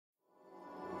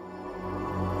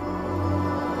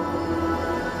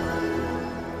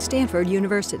Stanford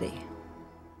University.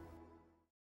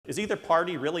 Is either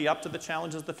party really up to the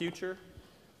challenges of the future?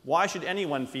 Why should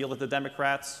anyone feel that the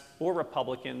Democrats or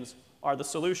Republicans are the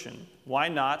solution? Why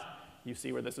not? You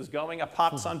see where this is going. A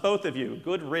pox on both of you.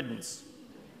 Good riddance.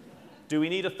 Do we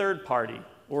need a third party?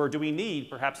 Or do we need,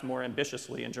 perhaps more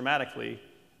ambitiously and dramatically,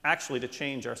 actually to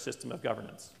change our system of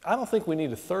governance? I don't think we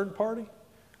need a third party.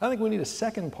 I think we need a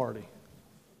second party.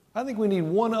 I think we need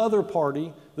one other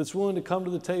party that's willing to come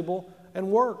to the table and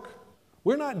work.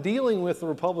 We're not dealing with the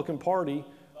Republican Party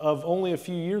of only a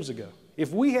few years ago.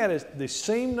 If we had the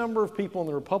same number of people in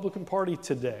the Republican Party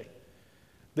today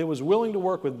that was willing to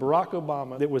work with Barack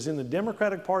Obama, that was in the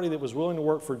Democratic Party that was willing to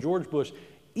work for George Bush,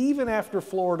 even after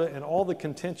Florida and all the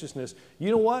contentiousness,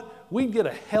 you know what? We'd get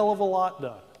a hell of a lot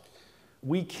done.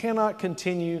 We cannot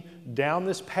continue down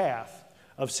this path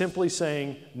of simply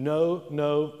saying no,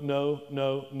 no, no,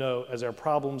 no, no as our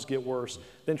problems get worse,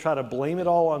 then try to blame it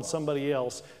all on somebody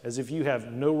else as if you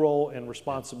have no role and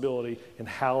responsibility in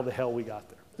how the hell we got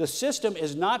there. The system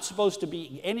is not supposed to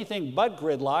be anything but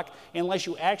gridlock unless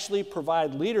you actually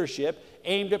provide leadership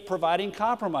aimed at providing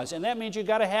compromise. And that means you've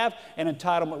got to have an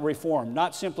entitlement reform,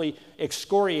 not simply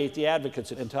excoriate the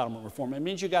advocates of entitlement reform. It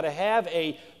means you've got to have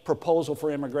a proposal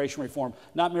for immigration reform,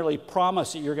 not merely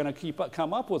promise that you're going to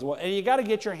come up with one. And you've got to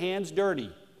get your hands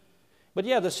dirty. But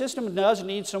yeah, the system does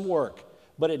need some work.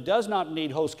 But it does not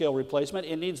need whole-scale replacement.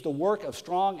 It needs the work of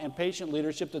strong and patient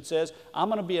leadership that says, I'm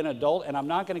going to be an adult and I'm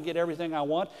not going to get everything I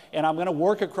want, and I'm going to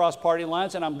work across party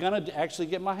lines, and I'm going to actually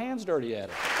get my hands dirty at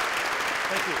it.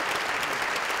 Thank you.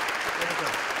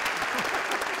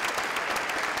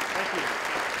 Thank you.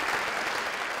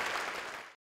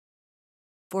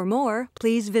 For more,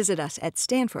 please visit us at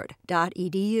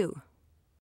stanford.edu.